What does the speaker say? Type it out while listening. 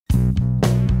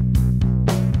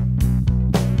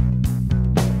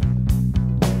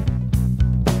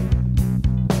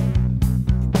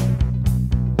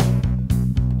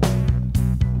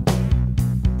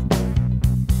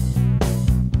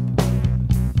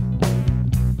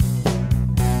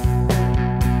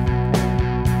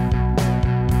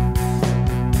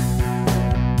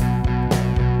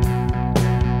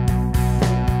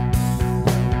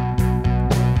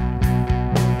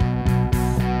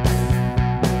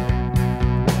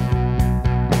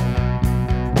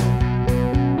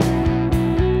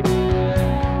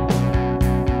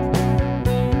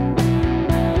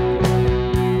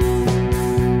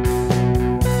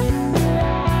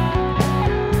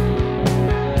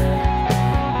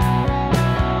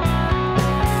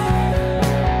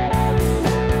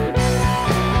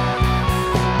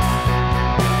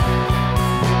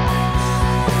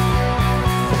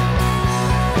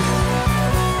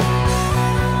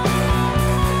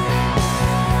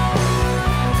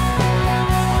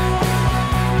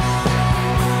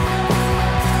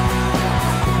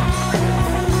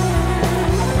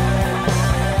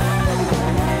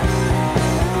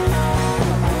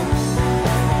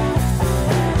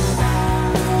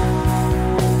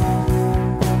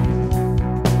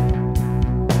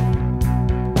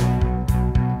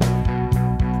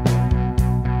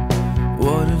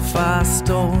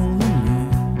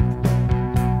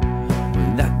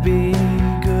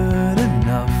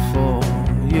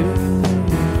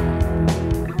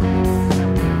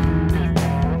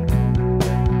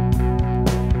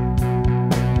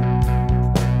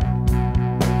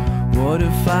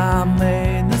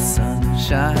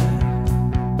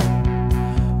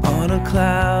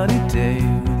cloudy day,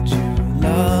 would you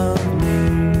love me?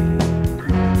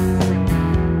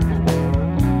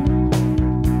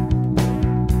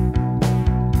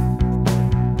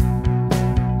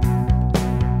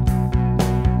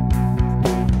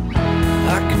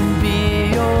 I can be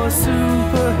your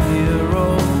superhero.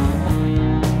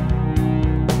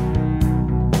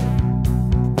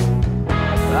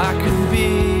 I can be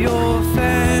your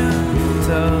fantasy.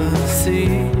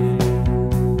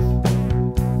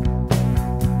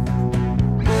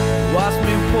 Watch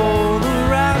me pull the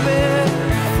rabbit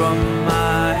from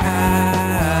my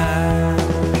hat.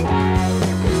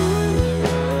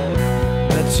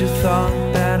 Bet you thought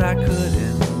that I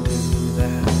couldn't do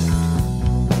that.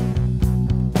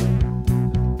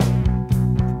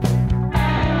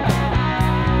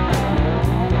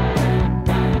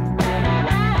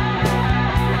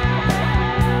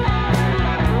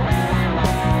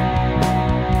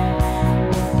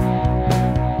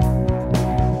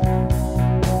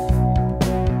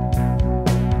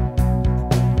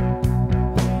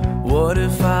 What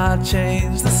if I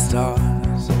changed the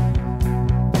stars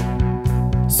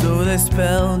so they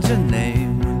spelled your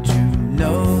name? Would you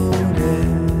notice?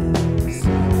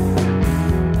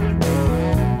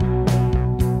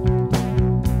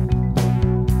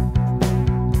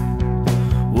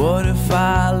 What if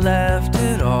I left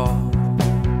it all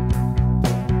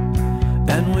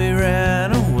and we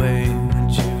ran away?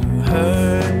 Would you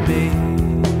hurt me?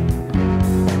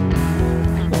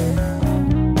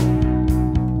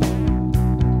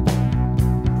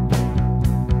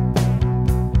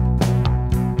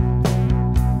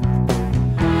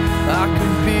 I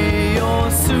can be your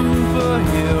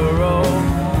superhero.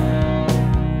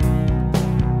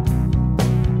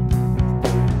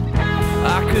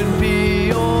 I can be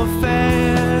your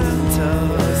fantasy.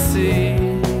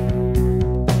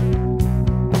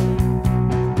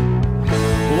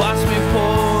 Watch me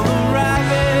pull the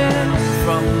rabbit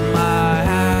from my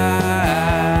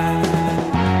hat.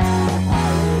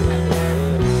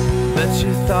 Bet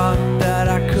you thought that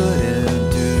I couldn't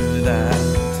do that.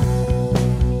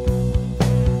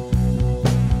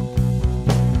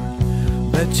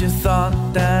 Bet you thought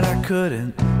that I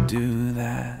couldn't do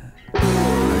that.